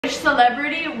which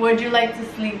celebrity would you like to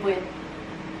sleep with?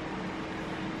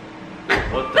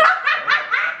 What the?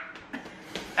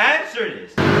 Answer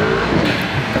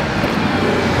this.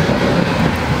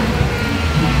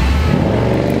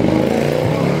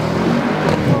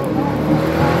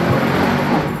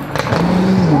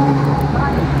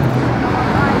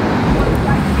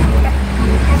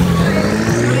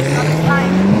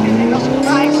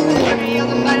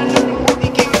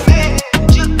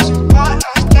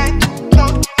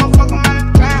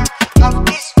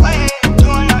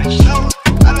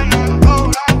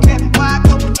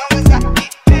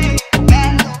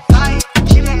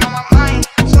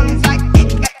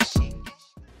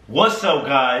 What's up,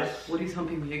 guys? Woody's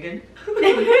humping me again. Woody,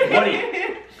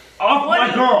 off Woody.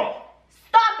 my girl.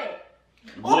 Stop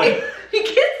it! Woody. He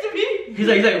kissed me. He's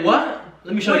like, what?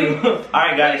 Let me show you. All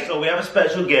right, guys. So we have a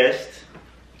special guest.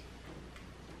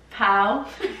 PAU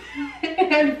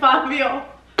and FABIO.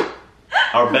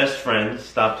 Our best friends.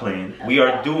 Stop playing. We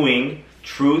are doing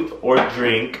Truth or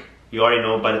Drink. You already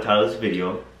know by the title of this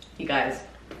video. You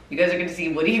guys are gonna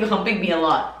see Woody humping me a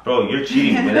lot. Bro, you're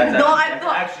cheating. But that's No,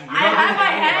 actually, I have my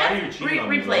hand.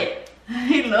 Replay it.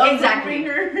 He loves Exactly.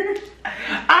 her.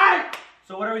 Alright.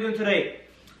 So what are we doing today?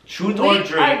 Truth We or are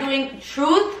Drink? doing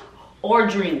truth or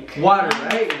drink. Water,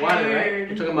 right? Water, right?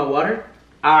 You're talking about water?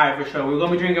 Alright, for sure. We're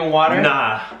gonna be drinking water.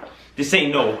 Nah. This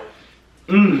ain't no.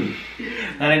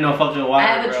 That ain't no fucking water. I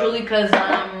have it bro. truly because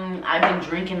I've been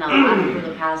drinking a lot for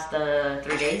the past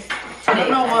 3 days. 2 I days.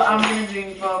 don't know what I'm actually. gonna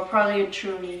drink, but probably a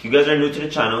Truly. If you guys are new to the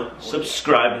channel,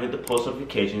 subscribe and hit the post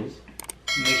notifications.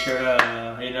 Make sure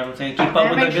to, you know what I'm saying? Keep up And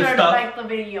with the make good sure to stuff. like the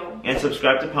video. And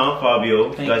subscribe to PAU and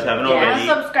FABIO if you guys haven't And already.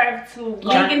 subscribe to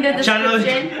link in the Channel-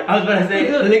 description. I was about to say,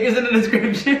 the link is in the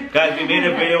description. Guys, we made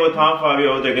a video with PAU and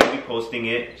FABIO. They're gonna be posting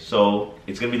it, so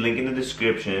it's gonna be linked in the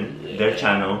description. Their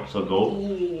channel, so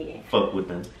go fuck with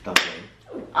them. Stop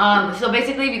playing. So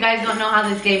basically, if you guys don't know how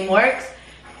this game works,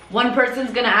 one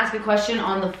person's gonna ask a question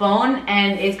on the phone,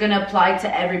 and it's gonna apply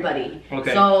to everybody.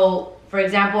 Okay. So, for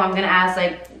example, I'm gonna ask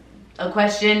like a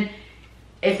question.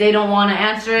 If they don't want to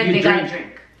answer it, You they gotta drink.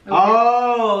 drink.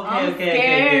 Oh, I'm okay.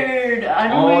 scared. I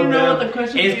don't even know what the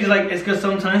question It's is. because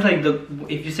sometimes like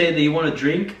if you say that you want to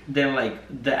drink, then like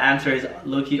the answer is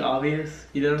low key obvious.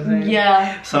 You know what I'm saying?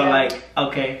 Yeah. So yeah. like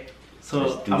okay, so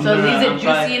Let's do I'm So it gonna- leaves it I'm juicy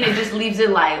trying- and it just leaves it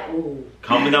like, ooh,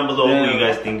 Comment down below who Yeah. you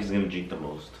guys think is gonna drink the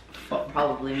most.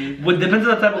 probably me. Well, depends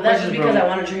on the type But of that's just question, because bro.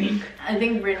 I want to drink. I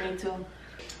think Britney too.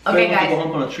 Okay, Go guys.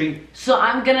 home on a treat. So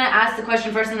I'm gonna ask the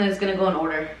question first, and then it's gonna go in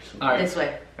order. All right. This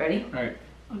way. Ready? All right.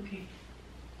 Okay.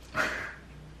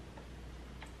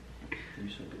 You're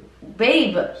so beautiful.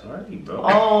 Babe. Sorry, bro.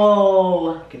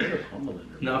 Oh. I can never humble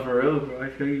it. No, for real, bro. I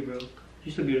feel you, bro.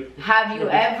 You're so beautiful. Have you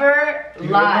ever You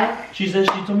heard lied? that? She said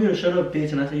she told me to shut up,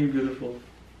 bitch, and I said you're beautiful.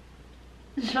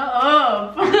 Shut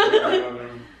up.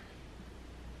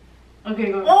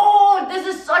 Okay, go. Oh, this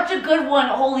is such a good one.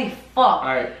 Holy fuck.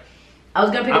 Alright. I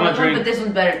was gonna pick I'm another gonna one, drink. but this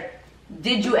one's better.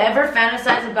 Did you ever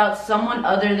fantasize about someone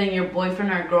other than your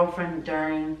boyfriend or girlfriend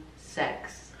during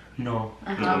sex? No.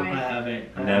 I I haven't.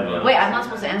 haven't. Never. Wait, I'm not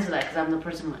supposed to answer that because I'm the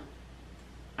person who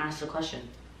asked the question.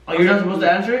 Oh, you're not supposed to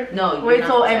answer it? No. Wait,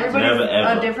 so everybody's Never,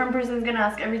 ever. a different person's gonna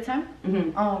ask every time?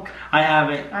 Mm-hmm. Oh, okay. I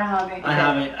haven't. I haven't. I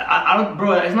haven't. I don't,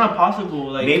 bro. It's not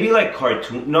possible. Like Maybe like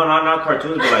cartoon. No, not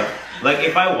cartoons, but like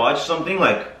if I watch something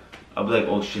like, I'll be like,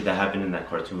 oh shit, that happened in that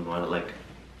cartoon. Why not, like,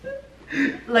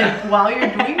 Like while you're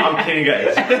doing it? I'm kidding,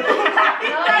 guys. No,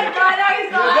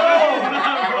 he's not.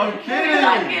 I'm He's kidding.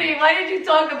 not kidding. Why did you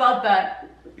talk about that?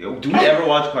 Yo, do we ever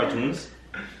watch cartoons?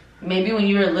 Maybe when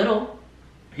you were little.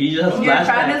 he just has You're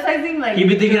flashbacks. fantasizing like. He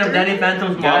be thinking of Danny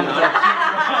Phantom's mom. The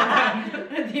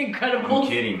I'm Incredibles.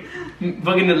 kidding.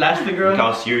 Fucking Elastigirl. Look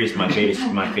how serious my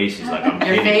face is. Like, I'm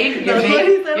Your kidding. fade? Your That's what he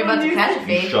fade? said You're about when to you catch a said-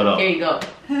 fade. Shut up. Here you go.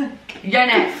 You're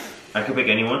next. I could pick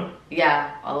anyone.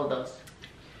 Yeah, all of those.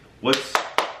 What's...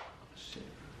 Shit.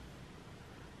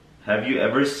 Have you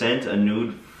ever sent a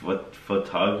nude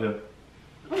photograph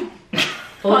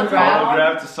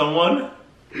Photograph. to someone?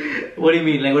 What do you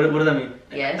mean? Like what does that mean?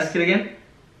 Yes. Ask it again.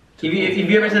 If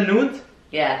you ever sent nudes?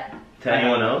 Yeah. To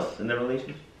anyone else in the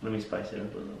relationship? Let me spice it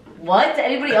up a little. What? To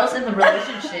anybody else in the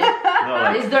relationship? No,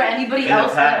 like, Is there anybody in the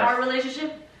else in past. our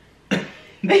relationship?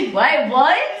 Why?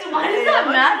 What? Why does that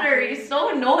matter? He's so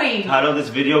annoying. title of this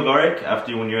video, Garik,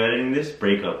 after when you're editing this,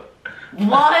 breakup.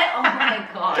 What? Oh my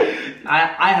god.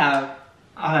 I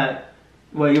have.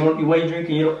 What you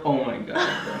drinking? You don't, oh my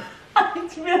god, bro. I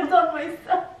spilled on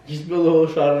myself. You spilled the whole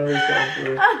shot on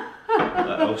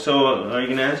yourself, bro. So, are you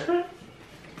gonna answer?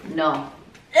 No.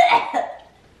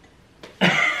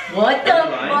 What the Are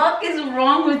you lying? fuck is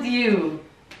wrong with you?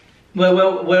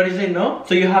 Well, what did you say no?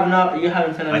 So you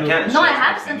haven't sent a I nude? can't. No, I stretch my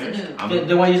have sent a fingers. nude.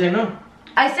 Then why you say no?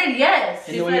 I said yes.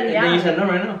 She Then said then you yeah. said no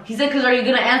right now. He said, because are you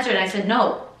going to answer? And I said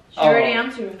no. She already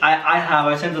answered.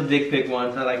 I sent a dick pic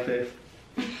once. I like this.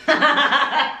 who?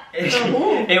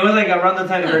 It was like around the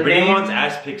time her Britney name. wants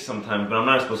ass pics sometimes, but I'm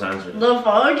not supposed to answer it. The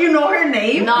fuck? You know her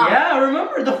name? No. Yeah, I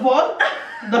remember the fuck.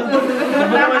 The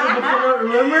fuck.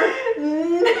 Remember?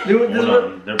 Dude, this Hold was,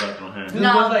 on, they're about to hand. This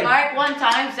No, was like- Garik one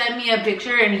time sent me a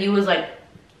picture and he was like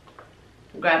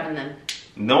grabbing them.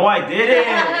 No, I didn't.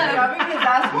 Grabbing his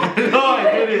ass. No, I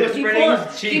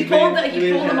didn't. He pulled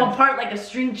them apart like a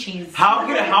string cheese. How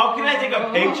can I take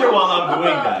a picture while I'm doing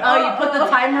that? Oh, you put the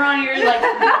timer on your like.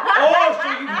 Oh, so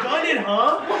you've done it,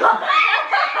 huh?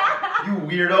 You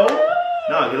weirdo.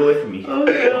 No, get away from me. Don't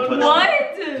touch me.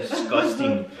 What?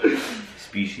 Disgusting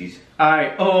species.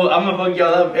 Alright, I'm gonna fuck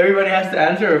y'all up. Everybody has to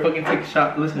answer or fucking take a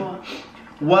shot. Listen. What?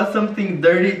 What's something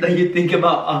dirty that you think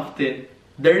about often?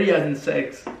 Dirty as in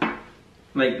sex.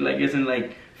 Like isn't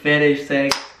like fetish,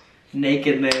 sex,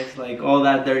 nakedness, like all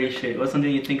that dirty shit. What's something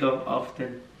you think of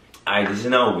often? Alright, this is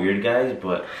now weird, guys,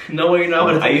 but No way, you're not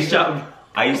gonna I take a used to- shot.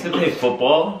 I used to play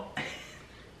football,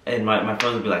 and my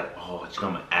friends would be like, "Oh, I just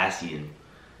got my ass eaten."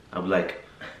 I'd be like,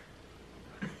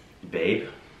 "Babe,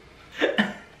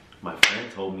 my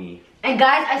friend told me." And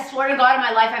guys, I swear to God, in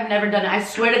my life, I've never done it. I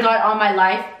swear to God, all my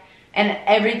life, and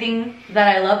everything that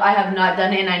I love, I have not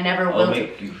done it, and I never I'll will.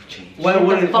 make you change. Why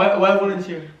wouldn't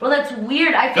you? Bro, that's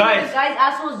weird. I feel like Guys. a guy's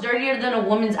asshole is dirtier than a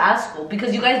woman's asshole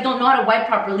because you guys don't know how to wipe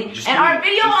properly. Just and give our me-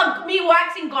 video of me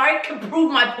waxing Garik can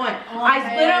prove my point. I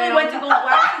Okay. literally went to go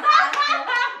wax his asshole,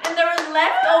 and there was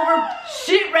leftover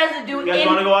shit residue You guys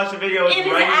want to go watch the video? It's in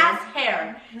his right ass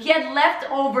hair. He had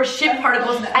leftover shit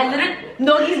particles. I literally,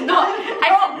 no, he's not. here.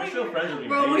 You're still friends with me,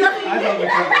 Bro, right? we- I thought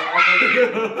we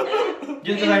could.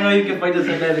 Just because I know you can find the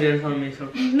same evidence on me, so.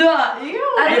 No. I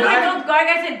Ew. literally Hey, told Garik,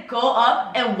 I said, go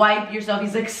up and wipe yourself.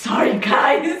 He's like, sorry,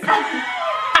 guys.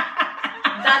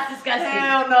 That's disgusting.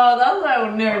 Hell no, that's why I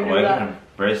would never Why do you that. gonna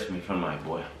embarrass me from my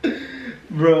boy?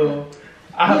 Bro,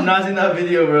 I have not seen that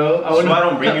video, bro. That's why I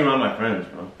don't bring you around my friends,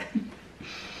 bro.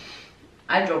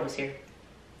 I drove us here.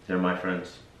 They're my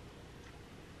friends.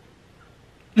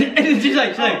 she's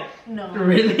like, No.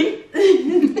 really?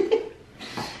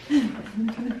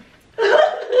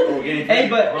 Hey,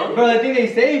 but bro, the thing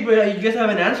they say, but you guys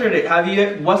haven't answered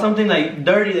it. What's something like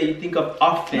dirty that you think of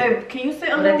often? Babe, can you say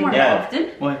a But I little think more? Yeah. often.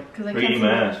 What? Because I Pretty can't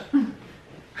see mass.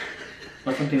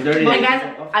 What's something dirty? But that you guys,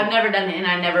 think of often? I've never done it and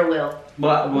I never will.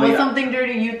 What's something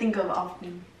dirty you think of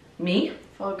often? Me?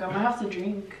 Fuck, I might have to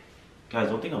drink. Guys,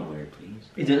 don't think I'm weird, please.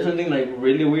 Is there something like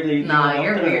really weird that you think Nah, of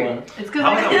you're often or weird. what? It's because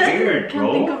How is that weird, can't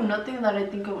bro? think of nothing that I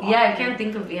think of Yeah, I often. can't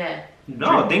think of, yeah.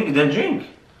 No, then drink.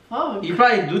 Fuck. You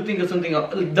probably do think of something.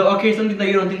 Okay, something that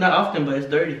you don't think that often, but it's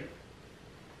dirty.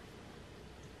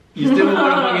 You still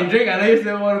want to fucking drink. I know you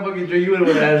still want to fucking drink. You wouldn't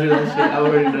want to answer that shit. I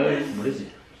already know it. What is it?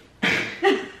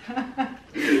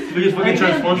 We just fucking I can't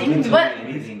transform think. into But-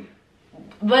 Anything.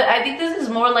 But I think this is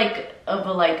more like of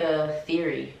a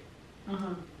theory.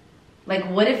 Uh-huh. Like,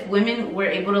 what if women were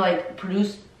able to like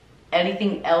produce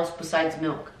anything else besides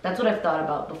milk? That's what I've thought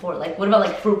about before. Like, what about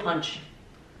like fruit punch?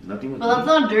 Nothing with But that's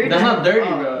me. not dirty. That's not dirty,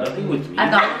 Oh. bro. Nothing with me. I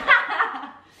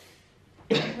thought.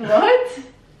 What?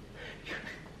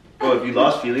 Bro, if you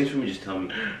lost feelings for me, just tell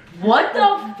me. What the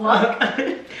fuck?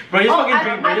 Bro, just Oh, fucking I've-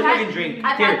 drink, bro. I've Just had- fucking drink.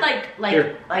 I've Here. had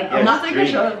Here. like Yeah. I'm not taking a drink.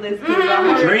 shot of this. 'cause Mm. I'm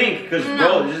already- Drink, because,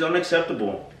 bro, this is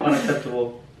unacceptable.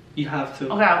 Unacceptable. You have to.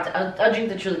 Okay, I'll drink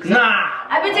the truly. Nah.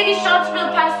 I've been taking shots for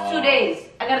the past 2 days.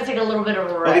 I gotta take a little bit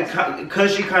of a Okay, rest.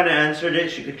 because she kind of answered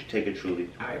it, she could take it truly.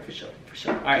 Alright, for sure. For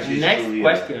sure. Alright, She's next truly-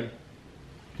 question.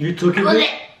 You took it?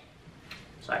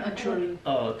 Sorry. Truly.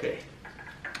 Oh, okay.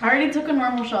 I already took a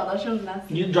normal shot. That shit was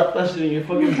nasty. You dropped that shit in your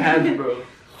fucking pants, bro.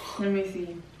 Let me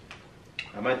see.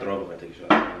 I might throw up if I take a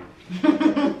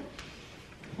shot.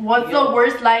 What's the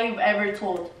worst lie you've ever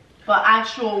told? But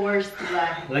actual worst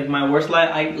lie. Like my worst lie,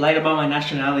 I lied about my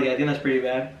nationality. I think that's pretty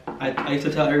bad. I used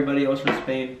to tell everybody I was from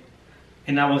Spain,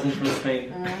 and I wasn't from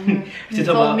Spain. Mhm. She You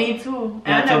told told about- me too.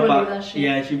 Yeah, I never about- believed that shit.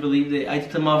 yeah, she believed it. I used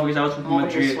to tell motherfuckers I was from Oh, you're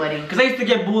Madrid. sweating. Cause I used to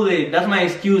get bullied. That's my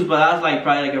excuse, but that's like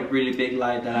probably like a really big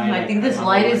lie that I. I think this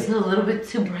light is a little bit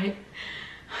too bright.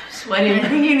 I'm sweating. I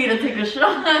think you need to take a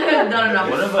shot. no.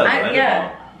 What have I lied Yeah.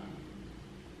 about?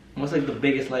 What's like the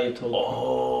biggest lie you told?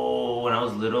 Oh, when I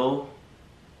was little.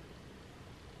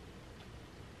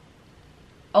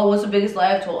 Oh, what's the biggest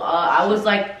lie I've told? I was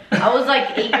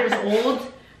like 8 years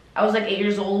old. I was like 8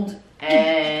 years old,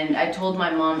 and I told my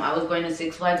mom I was going to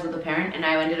Six Flags with a parent, and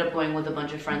I ended up going with a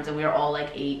bunch of friends, and we were all like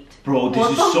 8. Bro, this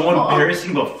What is the so fuck?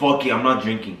 embarrassing, but fuck it, I'm not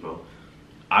drinking, bro.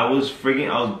 I was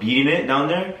beating it down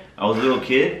there. I was a little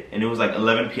kid, and it was like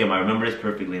 11 p.m. I remember this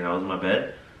perfectly, and I was in my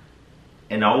bed,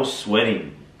 and I was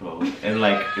sweating, bro. And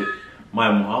like,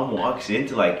 my mom walks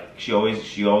into like she always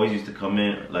used to come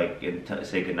in like and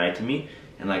say goodnight to me,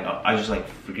 and like I just like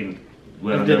freaking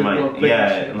went under my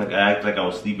and like I act like I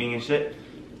was sleeping and shit.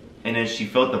 And then she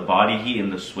felt the body heat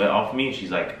and the sweat off me, and she's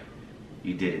like,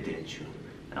 "You did it, didn't you?"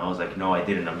 And I was like, "No, I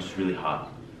didn't. I'm just really hot."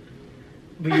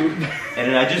 But you, and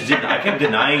then I just didn't. I kept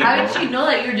denying it. How Bro. did she know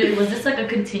that you were doing? Was this like a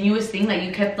continuous thing that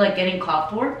you kept like getting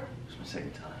caught for? It was my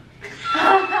second time.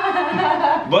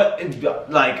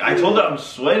 But like I told her I'm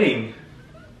sweating.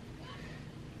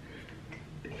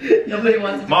 Nobody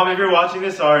wants to. Mom, if you're watching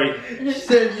this, sorry. she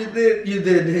said you did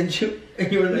it, didn't you?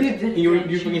 And you were like, you were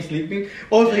fucking sleeping.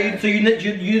 Oh, so you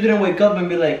didn't wake up and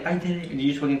be like, I did it. And you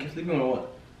just fucking kept sleeping or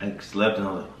what? I slept and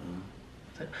I was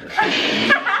like,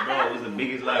 Bro, it was the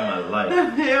biggest lie of my life.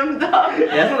 Damn, dog. Yeah,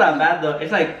 that's not that bad though.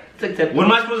 It's like typical. What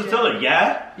am I supposed to tell her?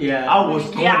 Yeah? Yeah. I was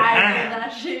going Yeah, I did ham.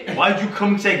 that shit. Why'd you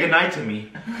come say goodnight to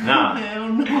me? Nah. Hell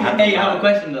no. Hey, I have a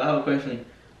question though. I have a question.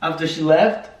 After she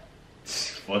left,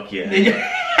 Fuck yeah. you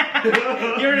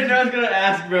already know I was gonna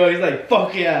ask, bro. He's like,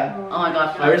 fuck yeah. Oh my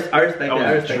god. I respect I that.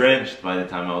 I was respect drenched by the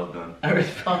time I was done. that. I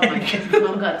respect. Oh my god.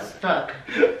 Mom got stuck.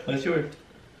 What's yours?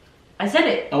 I said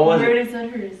it. Oh, what was You it? already said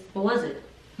hers. What was it?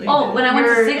 No, Oh, you when I didn't.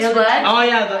 went to Six Flags. Oh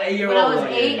yeah, the 8-year-old. When I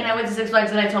was 8 and I went to Six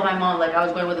Flags and I told my mom like I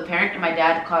was going with a parent and my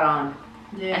dad caught on.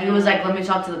 Yeah. And he was like, let me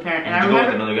talk to the parent. And Did I you go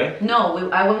with remember. another guy? No,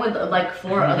 I went with like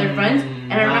 4 other friends.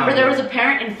 And I remember Wow. there was a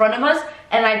parent in front of us.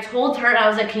 And I told her, I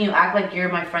was like, can you act like you're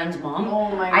my friend's mom? Oh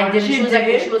my god. I did. She was like,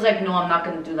 did? she was like, no, I'm not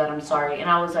gonna do that. I'm sorry. And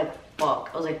I was like, fuck.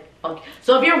 I was like, fuck.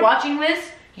 So if you're watching this,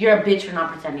 you're a bitch for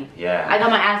not pretending. Yeah. I got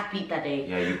my ass beat that day.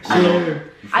 Yeah, you I- pull up.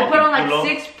 I put on like Pull up.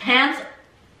 6 pants.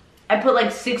 I put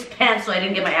like 6 pants so I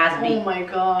didn't get my ass Oh beat. my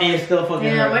god. And you still fucking.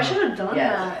 Damn, hurt, I huh? should have done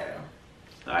Yes.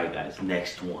 that. Alright guys,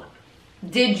 next one.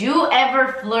 Did you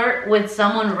ever flirt with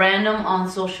someone random on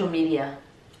social media?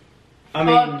 I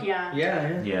mean, Fuck yeah.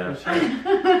 Yeah. for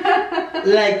sure.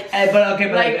 Like, but okay,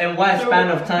 but like, in what so- span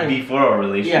of time? Before our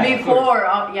relationship. Yeah. Before,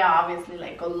 yeah, obviously,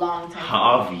 like a long time.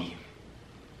 Javi.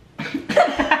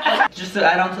 Just to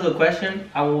add on to the question,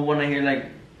 I would want to hear like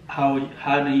how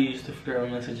do you used to flirt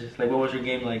on messages? Like, what was your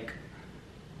game like?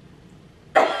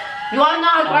 You wanna know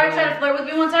how Garik tried to flirt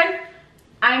with me one time?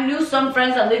 I knew some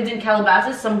friends that lived in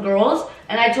Calabasas, some girls,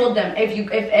 and I told them if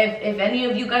any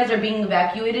of you guys are being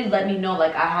evacuated, let me know.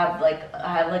 Like I have like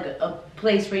a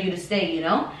place for you to stay, you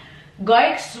know.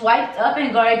 Garik swiped up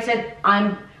and Garik said,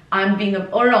 I'm being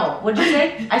or no, what'd you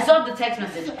say? I saw the text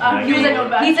message. He was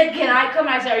like, he said, can I come?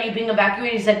 And I said, are you being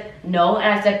evacuated? He said, no,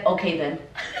 and I said, okay then.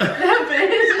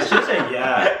 I should say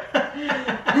yeah.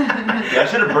 Yeah, I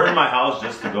should have burned my house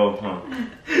just to go, huh?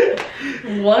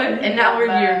 What? And now we're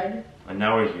here. And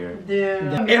now we're here.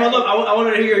 Dude. Hey, hold up! I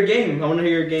wanted to hear your game. I want to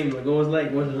hear your game. Like, what was it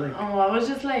like? What was it like? Oh, I was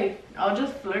just like, I'll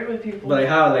just flirt with people. But like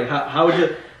how? Like how would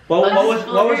you? What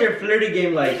was your flirty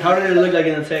game like? How did it look like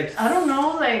in the text? I don't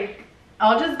know, like,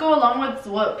 I'll just go along with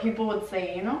what people would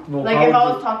say, you know? Well, like how if I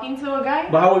would was talking to a guy.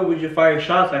 But how would you fire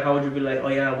shots? Like how would you be like, oh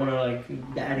yeah, I want to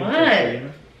like daddy What? kiss you, you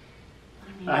know?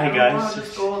 Hi, I don't know, guys. I'll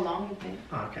just go along with it.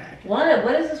 Okay. What?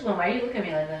 What is this one? Why are you looking at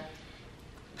me like that?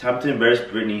 Time to embarrass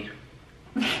Britney.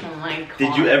 Oh my god.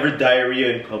 Did you ever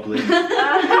diarrhea in public?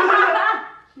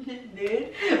 Dude.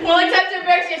 Well, except to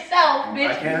embarrass yourself, bitch.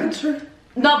 I can't answer.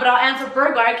 No, but I'll answer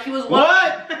for Garik. He was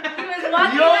What? He was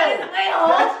walking Yo, on his way home.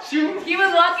 that's true. He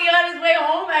was walking on his way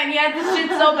home, and he had this shit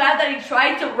so bad that he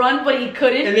tried to run, but he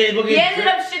couldn't. And then He ended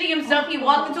up shitting himself. He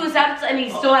walked into his house, and he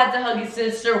still had to hug his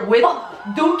sister with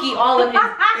Dookie all in his.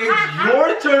 It's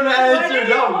your turn to answer,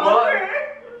 not mine.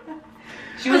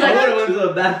 She was I like, went to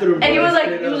the bathroom. and he bro, was like,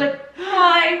 straight he was up. like,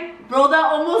 hi. Bro, that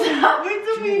almost happened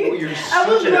to me. Dude, you're I such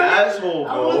was an running- asshole,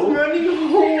 I was bro. running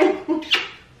home.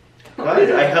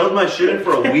 Guys, I held my shit in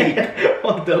for a week.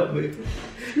 What the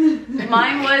fuck?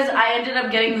 Mine was I ended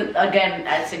up getting again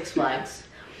at Six Flags.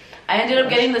 I ended up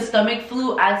getting the stomach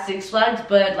flu at Six Flags,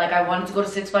 but like I wanted to go to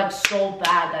Six Flags so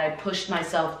bad that I pushed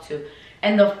myself to.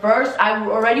 And the first, I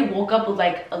already woke up with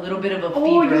like a little bit of a fever.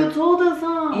 Oh, you told us,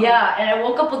 huh? Yeah, and I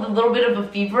woke up with a little bit of a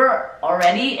fever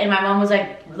already, and my mom was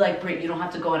like, Brit, you don't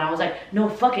have to go. And I was like, no,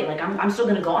 fuck it, like I'm still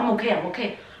gonna go. I'm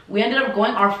okay. We ended up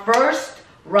going. Our first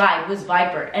ride was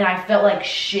Viper, and I felt like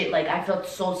shit. Like I felt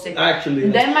so sick. Actually.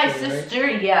 And then my that's true, right? sister,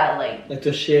 yeah, like Like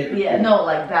the shit. yeah, no,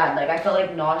 like bad. Like I felt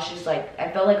like nauseous. Like I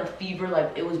felt like a fever.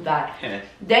 Like it was bad. Yeah.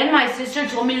 Then my sister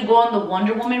told me to go on the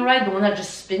Wonder Woman ride, the one that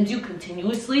just spins you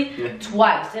continuously,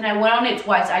 twice. And I went on it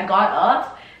twice. I got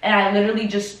up and I literally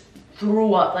just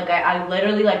threw up. Like I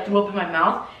literally like threw up in my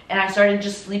mouth, and I started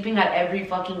just sleeping at every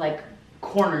fucking like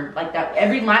corner like that.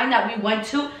 Every line that we went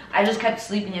to, I just kept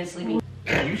sleeping and sleeping.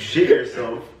 You shit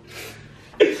yourself.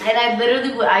 And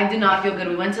I did not feel good.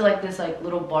 We went to like this like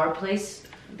little bar place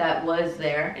that was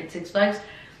there at Six Flags.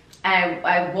 And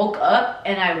I woke up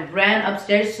and I ran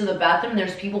upstairs to the bathroom.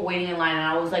 There's people waiting in line and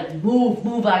I was like, move.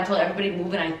 I told everybody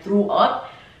move and I threw up.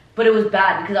 But it was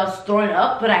bad because I was throwing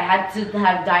up, but I had to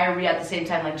have diarrhea at the same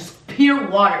time, like just pure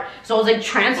water. So I was like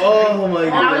transferring. Oh my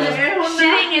god. And I was just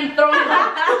shitting and throwing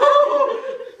up.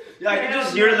 Yeah, I can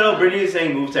just hear little Britney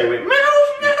saying move type way. Move,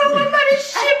 I'm about to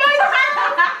shit myself.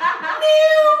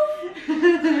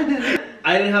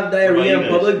 I didn't have diarrhea in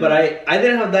public, but I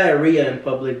didn't have diarrhea in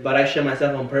public, but I shit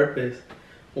myself on purpose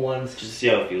once. Just to see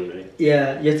how it feels, right?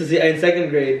 Yeah, you have to see in 2nd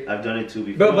grade. I've done it too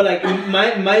before. Bro, but like in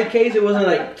my case, it wasn't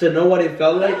like to know what it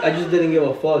felt like. I just didn't give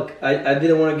a fuck. I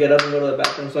didn't want to get up and go to the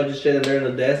bathroom, so I just shit in there in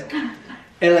the desk.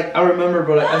 And like I remember,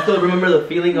 bro, like I still remember the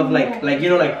feeling of like you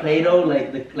know like Play-Doh,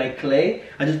 like clay.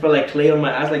 I just put like clay on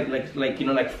my ass, like you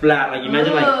know like flat. Like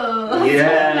imagine like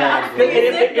yeah.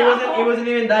 It wasn't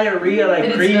even diarrhea,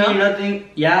 like creamy, nothing.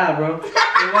 Yeah, bro.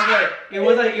 It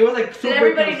was like super. Did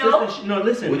everybody consistent. No,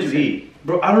 listen. What'd you eat?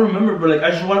 Bro, I don't remember, bro. Like I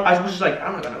was just like,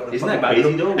 I'm not gonna go to the Isn't fucking that crazy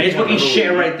bathroom. though? I just fucking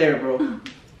shit right there, bro.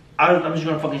 I'm just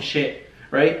gonna fucking shit,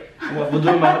 right? We'll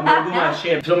do my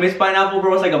shit. So Miss Pineapple, bro,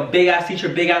 was like a big ass teacher,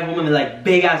 big ass woman, with like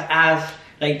big ass ass,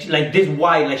 like this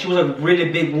wide. Like she was a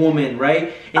really big woman,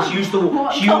 right? And she used to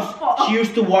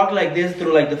walk like this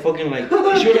through like the fucking like.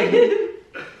 She was like.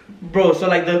 Bro, so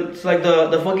like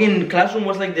the fucking classroom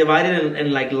was like divided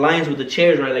in like lines with the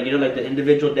chairs, right? Like you know, like the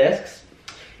individual desks.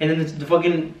 And then the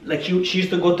fucking like she used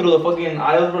to go through the fucking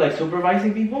aisles for like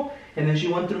supervising people, and then she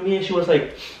went through me and she was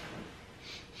like,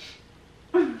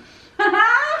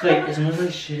 it smells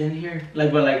like shit in here,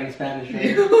 like but like in Spanish,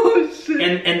 right? Oh shit.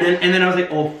 And then I was like,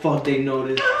 oh fuck, they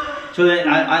noticed. So then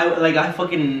I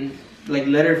fucking like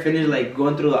let her finish like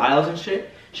going through the aisles and shit.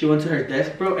 She went to her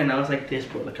desk, bro, and I was like this,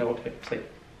 bro. Like I was like, it's like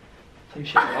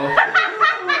shit.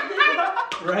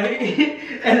 Right?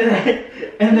 and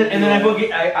then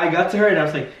I got to her and I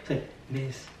was like, it's like,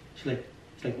 Miss. She's like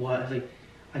what? I was like,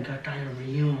 I got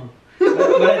diarrhea. but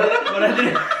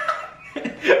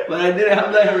I didn't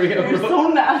have diarrhea, bro. You're so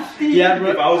nasty. Yeah,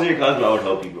 bro. If I was in your class, I would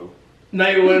help you, bro. No,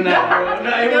 you wouldn't have, bro.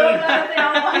 No, you wouldn't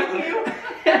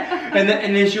have. And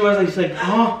then she was like, she's like,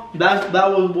 oh, that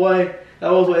was why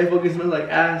it fucking smells like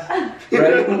ass,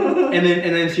 right? and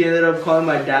then she ended up calling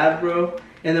my dad, bro.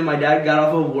 And then my dad got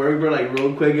off of work, bro, like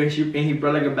real quick, and he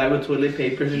brought like a bag with toilet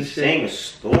papers and shit. Saying a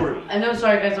story. I know,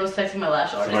 sorry guys, I was texting my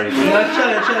lash artist. Sorry.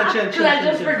 Chill. I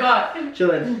just forgot.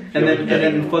 Chillin'. And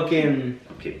then fucking.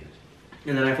 Okay.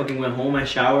 And then I fucking went home, I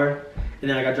showered, and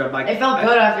then I got dropped back. It felt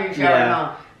good after you showered,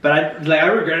 huh? But I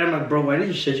regret it. I'm like, bro, why did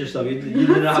you shit yourself? You did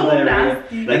not have diarrhea.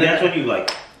 Like that's when you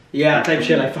like. Yeah, type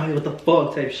shit. Like, fuck, what the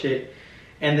fuck, type shit.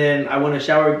 And then I went to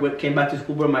shower, came back to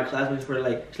school, bro. My classmates were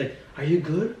like, she's like, are you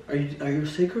good? Are you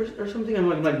sick or something?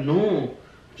 I'm like, no,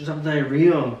 just have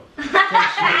diarrhea.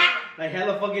 Like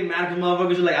hella fucking mad because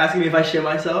motherfuckers were like asking me if I shit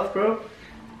myself, bro.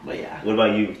 But yeah. What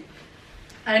about you?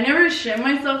 I never shit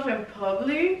myself in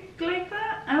public like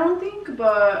that, I don't think,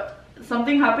 but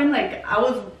something happened. Like I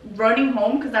was running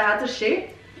home because I had to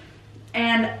shit,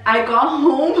 and I got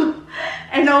home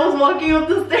and I was walking up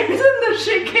the stairs and the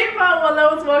shit came out while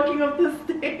I was walking up the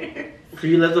stairs. So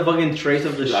you left a fucking trace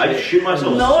of the shit. I shit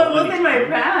myself. No, it was in my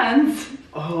pants.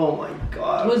 Oh my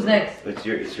god. Who's next? It's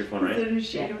your phone, right? He didn't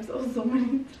shit himself so many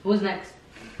times. Who's next?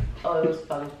 Oh, it was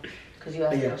fun. Because you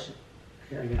asked the Yeah. question.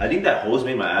 Yeah, I think that hose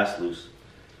made my ass loose.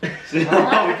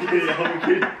 I'm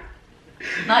kidding.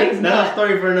 Nice. That's a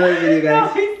story for another video, No,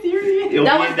 guys. he's serious.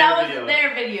 That was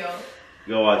their video.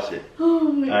 Go watch it.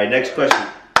 Oh my Alright, next question.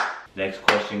 Next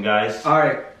question, guys.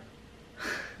 Alright.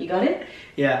 You got it?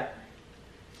 Yeah.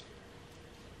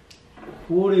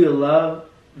 Who do you love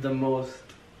the most?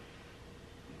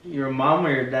 Your mom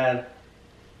or your dad?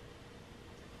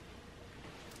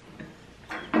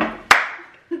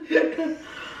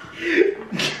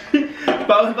 I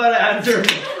was about to answer.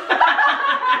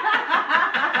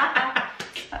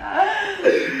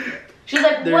 She's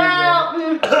like, There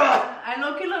well, I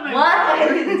know you love my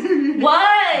what?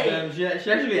 What? Damn, she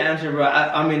actually answered, bro.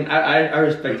 I mean, I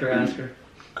respect her answer.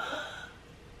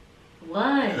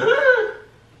 What?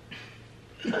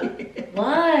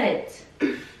 What?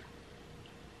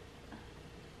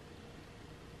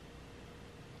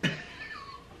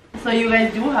 So you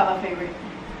guys do have a favorite?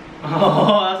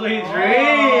 Oh, that's what you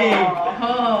drink.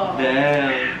 Oh.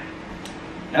 Damn.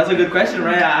 That's a good question,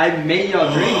 right? I made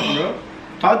y'all drink, bro.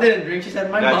 Paul didn't drink. She said,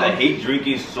 my Guys, mom. I hate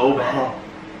drinking so bad.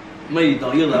 No, you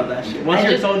don't. You love that shit. Once I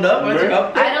you're just- toned up, once you're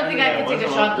up there. I don't think I can take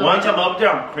a shot though. Once I'm up there,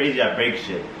 I'm crazy. I break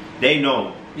shit. They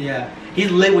know. Yeah. He's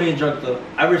lit when he's drunk, though.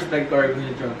 I respect Garik when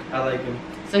he's drunk. I like him.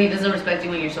 So he doesn't respect you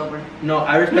when you're sober. No,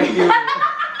 I respect you.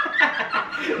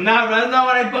 Nah, bro, that's not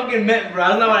what I fucking meant, bro.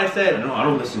 That's not what I said. No, I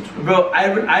don't listen to him. Bro, I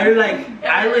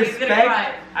Everybody's gonna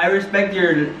cry. respect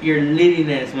your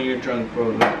littiness when you're drunk, bro.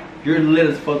 Like, you're lit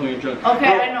as fuck when you're drunk. Okay,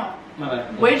 Bro, I know. my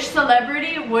bad. Which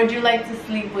celebrity would you like to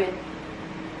sleep with?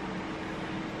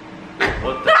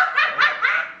 What the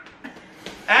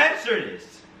Answer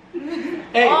this.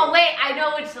 Hey, Oh wait, I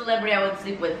know which celebrity I would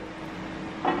sleep with.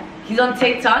 He's on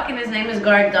TikTok and his name is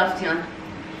Garik.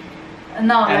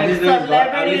 No, At like least his name is Gar- at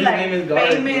celebrity, least his like name is Garik, bro.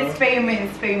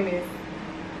 famous.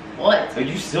 What? Are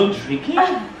you still drinking?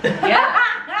 Yeah,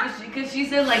 because she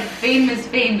said like famous.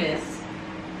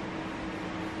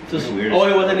 just Weird. Oh,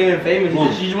 it wasn't even famous.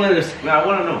 Who? She just wanted to. I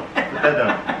want to know. Put that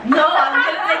down. No,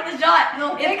 I'm gonna take the shot.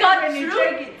 No, take It's called it, Britney,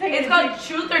 truth. take it, It's called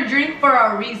truth or drink for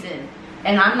a reason,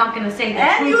 and I'm not gonna say the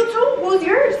And truth. you too. Who's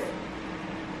yours?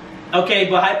 Okay,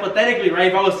 but hypothetically, right?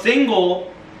 If I was single,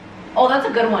 Oh, that's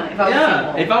a good one. If I was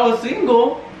single. if I was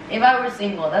single, If I were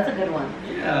single, that's a good one.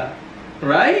 yeah,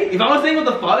 right? If I was single,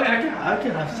 the fuck, I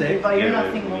can have sex. But you're Yeah, not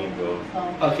like single. me, bro. So.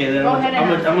 Okay, then Go I'm ahead and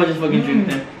answer. gonna just fucking drink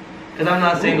then. Cause I'm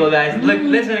not single, guys. Look,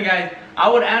 listen, guys. I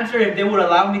would answer if they would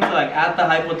allow me to like add the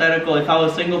hypothetical if I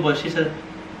was single, but she said,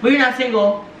 "But you're not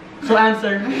single, so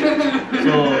answer."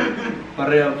 So,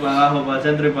 para arriba, para abajo, para el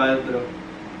centro y para adentro.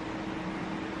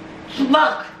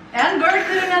 Fuck. And Garik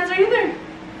didn't answer either.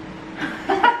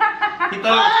 He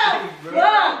thought it was safe, bro.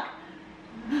 Fuck.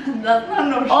 That's not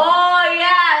no shit. Oh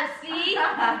yeah. See.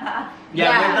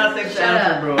 Yeah, but it's not sex to shut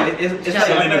answer, up. bro. It's Shut like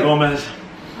Selena Gomez.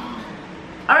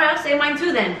 All right, I'll say mine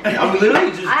too then. I'm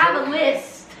literally just. I have a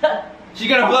list. She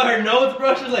gonna blow her nose,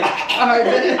 bro. She's like, alright,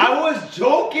 man. I was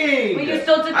joking. But you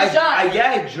still took the shot.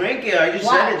 Yeah, I drank it. I just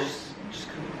Why? said it.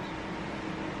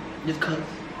 Just cause.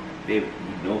 Babe,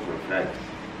 you know for a fact.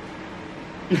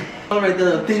 Alright,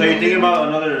 So you're thinking about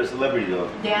another celebrity though?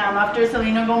 Damn, after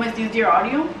Selena Gomez used your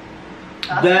audio?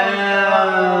 That's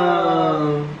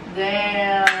Damn.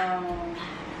 Damn.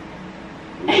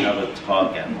 We have a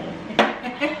talk at home.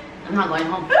 I'm not going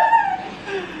home.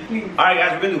 Please. Alright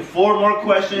guys, we're gonna do 4 more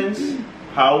questions.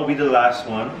 How will be the last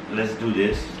one? Let's do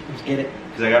this. Let's get it.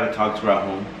 Cause I gotta talk to her at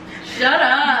home. Shut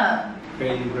up.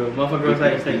 Crazy, bro. Motherfucker was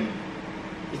like, it's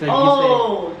like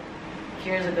Oh,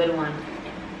 here's a good one.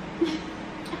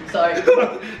 Sorry.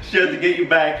 She had to get you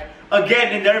back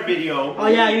again in their video. Oh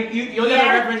yeah, you'll get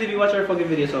Yeah. a reference if you watch our fucking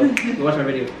video. So you watch our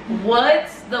video.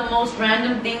 What's the most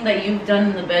random thing that you've done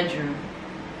in the bedroom?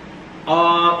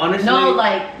 Honestly. No,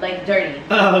 like dirty.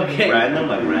 Okay. Random,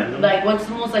 like random. Like what's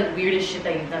the most like weirdest shit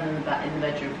that you've done in the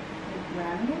bedroom?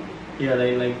 Random? Yeah,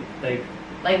 like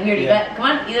Like weird. Yeah. Come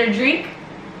on, either drink.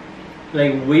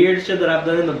 weird shit that I've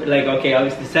done in the like. Okay,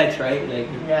 obviously sex, right?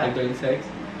 Yeah. Like during sex.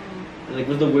 Like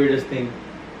what's the weirdest thing?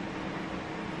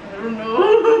 I don't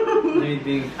know. Let me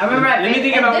think. I remember. Let me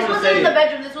think about This what to wasn't in say. the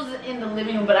bedroom. This was in the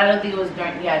living room, but I don't think it was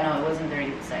during. Yeah, no, it wasn't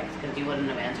during sex because you wouldn't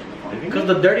have answered the phone. Because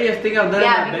the dirtiest thing I've done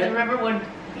Yeah, in my because bed. remember when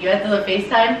you had to the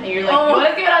FaceTime and you're like, Oh. what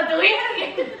is it I'm doing?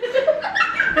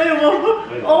 Wait,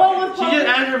 what? Wait, Oh, I was She just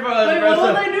answered for us, Wait, bro. what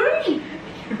was so- I doing?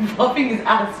 You're bumping his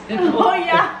ass. Oh,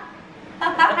 yeah.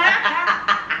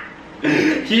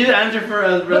 She just answered for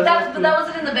us, bro. But that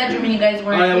wasn't in the bedroom and you guys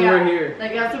weren't. Oh, yeah, we were here.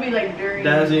 Like, it has to be, like, during.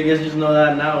 Damn, so you guys just know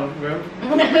that now, bro.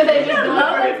 They just I do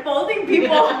love it exposing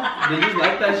people. They just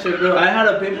like that shit, bro. I had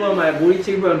a pimple on my booty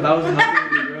cheek, bro, and that was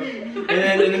helping me, bro.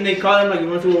 And then they call him like, you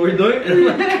want to see what we're doing? And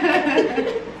I'm like,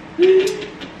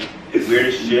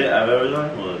 Weirdest shit I've ever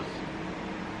done was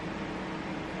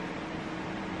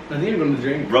I think you're gonna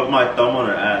drink. rub my thumb on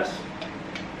her ass.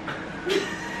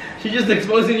 She's just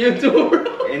exposing you too,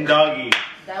 bro. In doggy.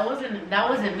 That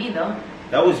wasn't me though.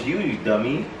 That was you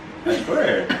dummy. I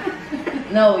swear.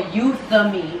 No, you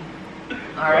thummy.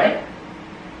 Alright?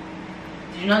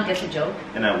 Did you not get the joke?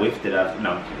 And I whiffed it after.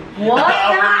 No, I'm kidding. What? I'm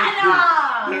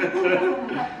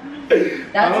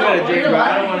That's gonna not drink, weird. bro. Why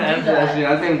I don't would want to you do answer that that? shit. I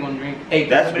think I'm gonna drink. Hey,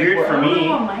 That's weird for me.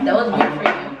 That was weird for I'm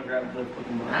you. gonna grab the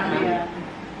fucking bottle. I don't know. Yeah.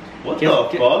 What Get- the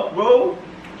get- fuck, bro?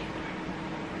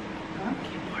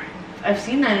 I've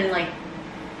seen that in like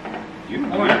You're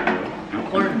weird, bro.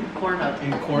 corn hub.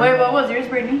 And corn. Wait, what was yours,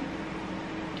 Brittany?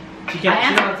 She can't. I She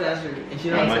answered. don't have to answer. And she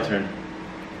don't I have My to. turn.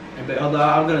 But although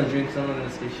I'm gonna drink, so I'm not gonna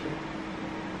say shit.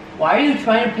 Why are you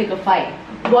trying to pick a fight?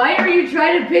 Why are you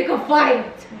trying to pick a fight?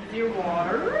 Is your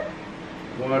water?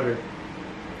 Water.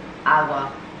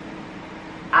 Agua.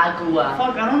 Agua.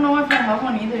 Fuck, I don't know if I have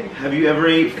one either. Have you ever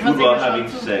ate I'm gonna food take while a shot having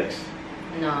too. sex?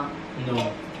 No.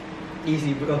 No.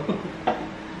 Easy, bro.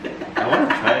 I want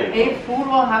to try it. Ate food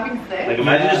while having sex? Like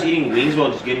imagine Yeah. just eating wings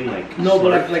while just getting like. No,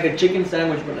 but slurped. like a chicken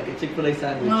sandwich, but like a Chick-fil-A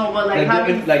sandwich. No, but like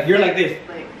having like you're like this.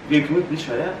 Like, Babe, can we please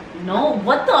try that? No,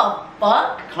 what the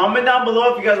fuck? Comment down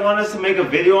below if you guys want us to make a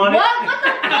video on What? it. What the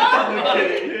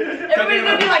fuck? Everybody's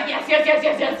gonna be like, yes, yes, yes,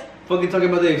 yes, yes. Fucking talking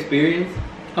about the experience.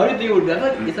 How do you think it would be? I feel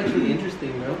like it's actually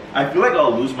interesting, bro. I feel like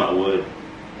I'll lose my wood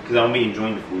because I'll be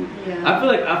enjoying the food. Yeah. I feel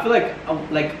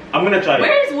like I'm gonna try it.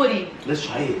 Where is Woody? Let's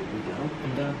try it. You down?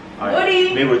 I'm done. All right.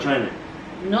 Woody. Maybe we're trying it.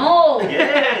 No.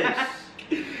 Yes.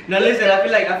 Now listen, I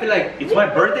feel like, It's my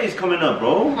birthday's coming up,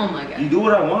 bro. Oh my god. You do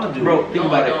what I want to do. bro, think No,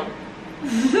 about I it.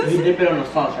 don't. You dip it on the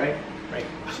sauce, right? Right.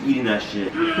 Just eating that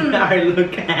shit. Alright,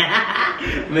 look.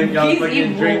 Man, y'all He's fucking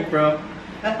evil. drink, bro.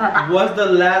 What's the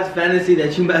last fantasy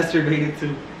that you masturbated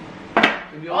to?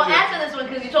 Oh, answer this one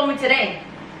because you told me today.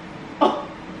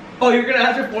 Oh, you're gonna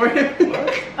answer for him?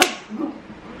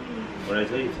 What did I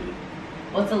tell you today?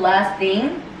 What's the last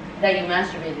thing that you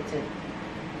masturbated to?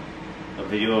 A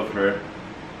video of her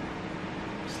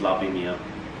slopping me up.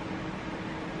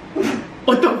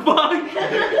 What the fuck?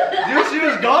 Dude, she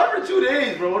was gone for 2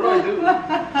 days, bro. What do I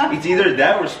do? It's either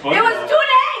that or SpongeBob. It was 2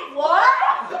 days.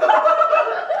 What?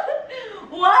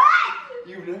 What?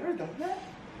 You've never done that?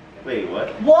 Wait, what?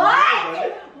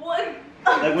 What? What?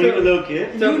 Like when you were a little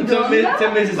kid? To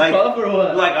Mrs. Like- Puff or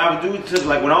what? Like I would do it to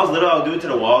like when I was little, I would do it to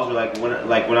the walls. Or like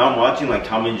when I'm watching like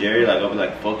Tom and Jerry, like I'll be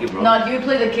like, fuck it, bro. No, you would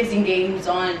play the kissing games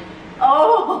on.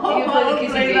 Oh, You would play the kissing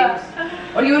play games,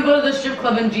 that. or you would go to the strip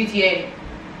club in GTA.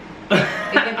 Oh,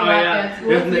 Get the lap yeah. dance.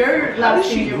 What's your How last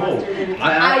did she thing you know? masturbated to?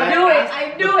 I knew it.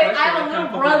 I knew it. I have a can't little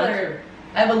fucking brother. answer.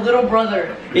 I have a little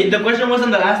brother. The question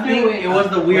wasn't the last thing, it was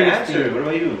the Wait, weirdest answer. thing. What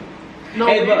about you? No,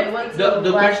 Hey, but really, what's the the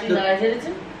last question- thing that I did it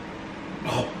to?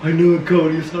 Oh, I knew it,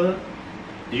 Cody. You saw that?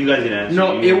 You guys didn't answer.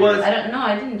 No, You it didn't- was- I don't know.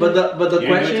 I didn't. But do the You didn't do it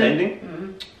question, to ending?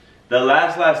 Mhm. The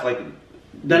last like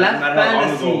the last no matter how long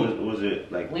fantasy. ago was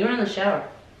it like? We were in the shower.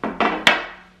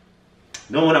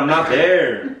 No, when I'm not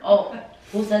there, Oh,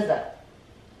 who says that?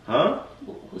 huh?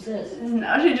 Who says?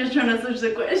 Now she's just trying to switch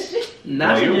the question.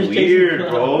 Now No, she you're just weird,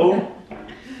 chasing bro.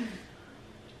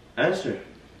 Answer.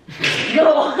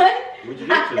 Go on. What'd you do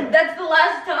to him? That's the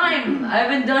last time. I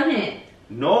haven't done it.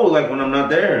 No, like when I'm not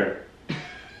there.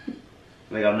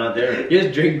 Like I'm not there.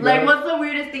 Just drink, bro. Like, what's the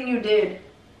weirdest thing you did?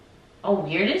 Oh,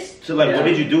 weirdest? So like, Yeah. what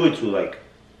did you do it to? Like,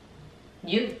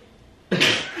 You.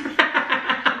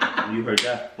 you heard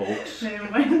that, folks. Never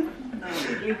mind. No,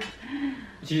 you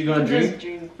She's gonna just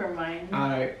drink? drink for mine.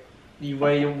 Alright.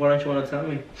 Why don't you want to tell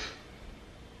me?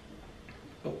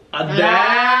 Oh,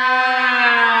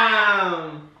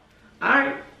 damn!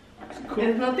 Alright. Cool.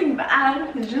 It's nothing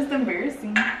bad. It's just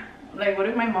embarrassing. Like, what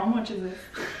if my mom watches this?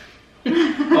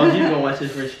 Oh, she's gonna watch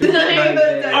this for sure.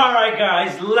 All right,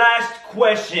 guys. Last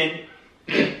question.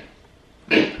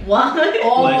 What?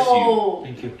 Oh.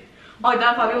 Thank you. Oh, I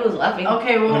thought Fabio was laughing.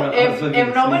 Okay, well, No, I was looking if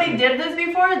at nobody Stacey. did this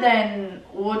before, then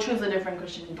we'll choose a different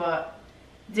question. But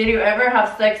did you ever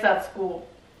have sex at school?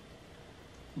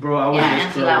 Bro, I was Yeah, this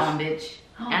answer close. that one, bitch.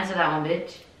 Answer that one,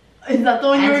 bitch. Is that the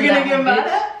one you were Answer gonna that get one, mad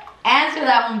bitch. at? Answer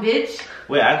that one, bitch.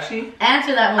 Wait, actually,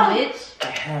 Answer that one, bitch. I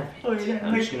haven't. Oh, yeah.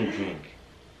 I'm just gonna drink.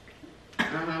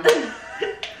 Uh-huh.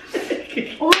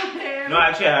 Okay. No,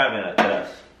 actually, I haven't. Deadass.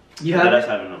 You Deadass have?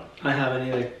 haven't. No. I haven't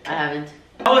either. I haven't.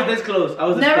 I was this close. I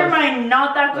was this Never close. mind,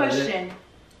 not that That was it. question.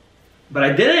 But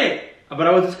I didn't. But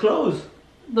I was this close.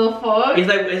 The fuck?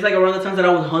 It's like around the times that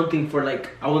I was hunting for like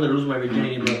I want to lose my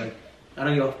virginity, but like I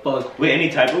don't give a fuck. Wait, any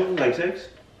type of like sex?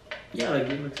 Yeah, like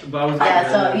but I was. Yeah,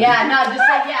 so, yeah, no, just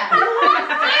say yeah.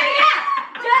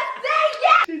 Just say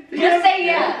yeah. Just say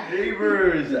yeah.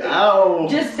 Neighbors, ow.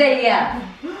 Just say yeah.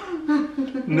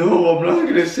 No, I'm not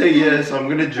gonna say yes. I'm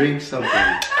gonna drink something.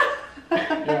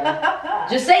 Yeah.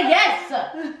 Just say yes.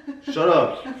 Shut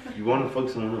up. You want to fuck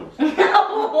someone else? You want to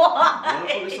fuck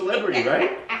a What? celebrity,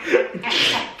 right?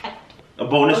 A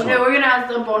bonus Okay, one. we're gonna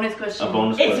ask a bonus question. A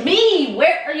bonus It's question. me.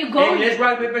 Where are you Hey, going? let's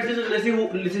rock paper scissors. Let's see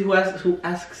who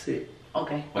asks it.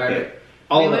 Okay. Okay.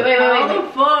 All Wait, of wait, them. wait. How the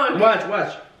fuck?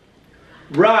 Watch.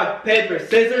 Rock paper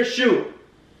scissors shoot.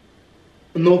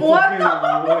 No What fucking the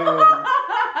way.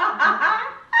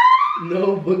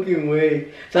 No fucking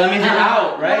way. So that means it's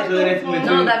out, right? So then it's meant to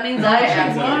No, be- that means I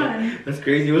asked. One. That's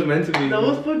crazy. It was meant to be. That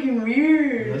was fucking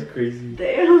weird. That's crazy.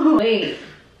 Damn. Wait.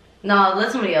 No,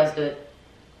 let somebody else do it.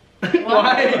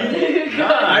 Why?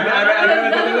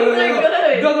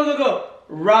 Go.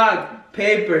 Rock,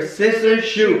 paper, scissors,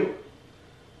 shoot.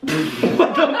 What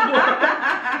the fuck?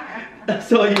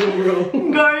 That's all you, bro.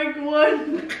 Garik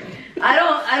won. I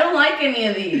don't like any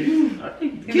of these.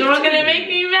 You're not gonna make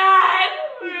me mad.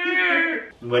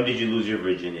 When did you lose your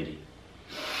virginity?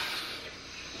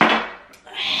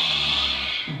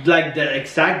 Like the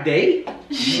exact day?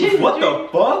 What the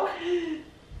fuck?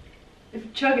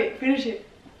 Chug it, finish it.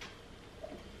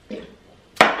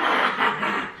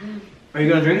 Are you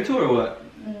gonna drink too or what?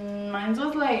 Mine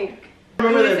was like.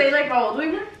 Remember Did we that- say like how old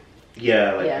we were?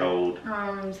 Yeah, like Yeah. how old?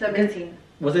 17.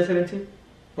 Was it 17?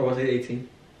 Or was it 18?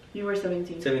 You were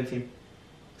 17. 17.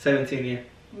 17, yeah.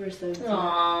 You were 17.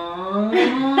 Aww.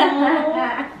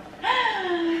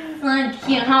 So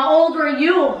cute. How old were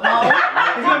you? He's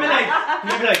gonna be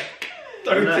like,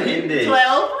 13. I'm not in this.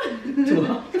 12.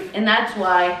 12. And that's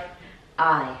why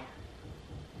I.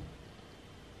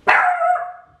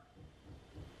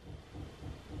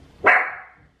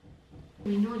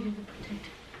 We know you're the protector.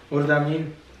 What does that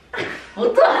mean?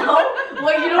 What the hell?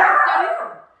 What, you know what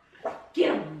that is?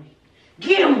 Get him, Woody.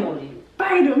 Get him, Woody.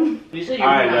 Bite him. You said you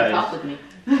Alright, were going to guys. talk with me.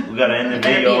 We gotta end the It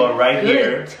better be video a right good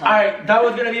here. talk. Alright, that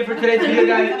was gonna be it for today's video,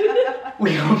 guys.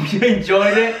 We hope you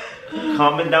enjoyed it.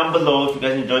 Comment down below if you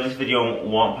guys enjoyed this video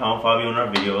and want Pound Fabio in our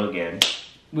video again.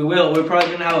 We will. We're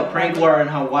probably gonna have a prank war in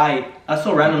Hawaii. That's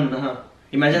so random, huh?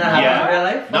 Imagine that happening in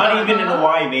real life. Not even in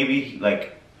Hawaii, maybe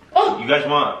like Oh. you guys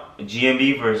want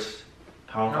GMB versus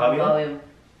Pound Fabio?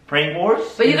 Prank wars?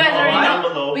 But you guys Comment already down know.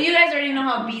 below. But you guys already know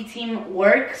how B team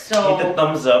works, so. Hit the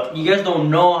thumbs up. You guys don't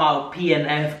know how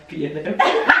PNF. Y'all don't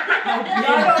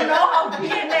know how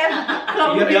PNF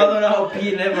comes. Y'all don't know how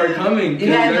PNF are coming. You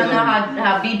guys don't know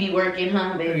how BB working,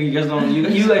 huh, baby? You guys don't. You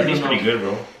guys It's don't pretty know. good,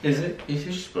 bro. Is it? Is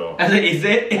it? Just, bro. I said, is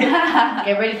it?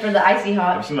 Get ready for the icy Have you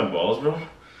hot. seen my balls, bro?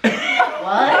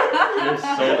 What?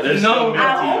 They're No, so minty.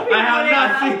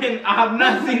 I have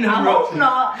not seen them, I bro. hope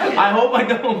not. I hope I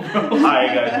don't, bro.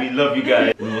 Alright guys, we love you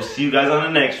guys. We will see you guys on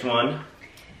the next one.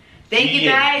 Thank you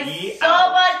guys GMB so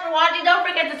much for watching. Don't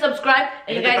forget to subscribe.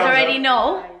 And you Hit the guys thumbs already up.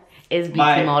 know it's B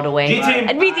Bye. team all the way. G team.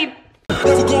 And B team.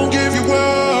 Never gonna give you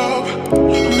up.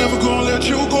 I'm never gonna let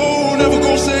you go. Never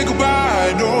gonna say goodbye.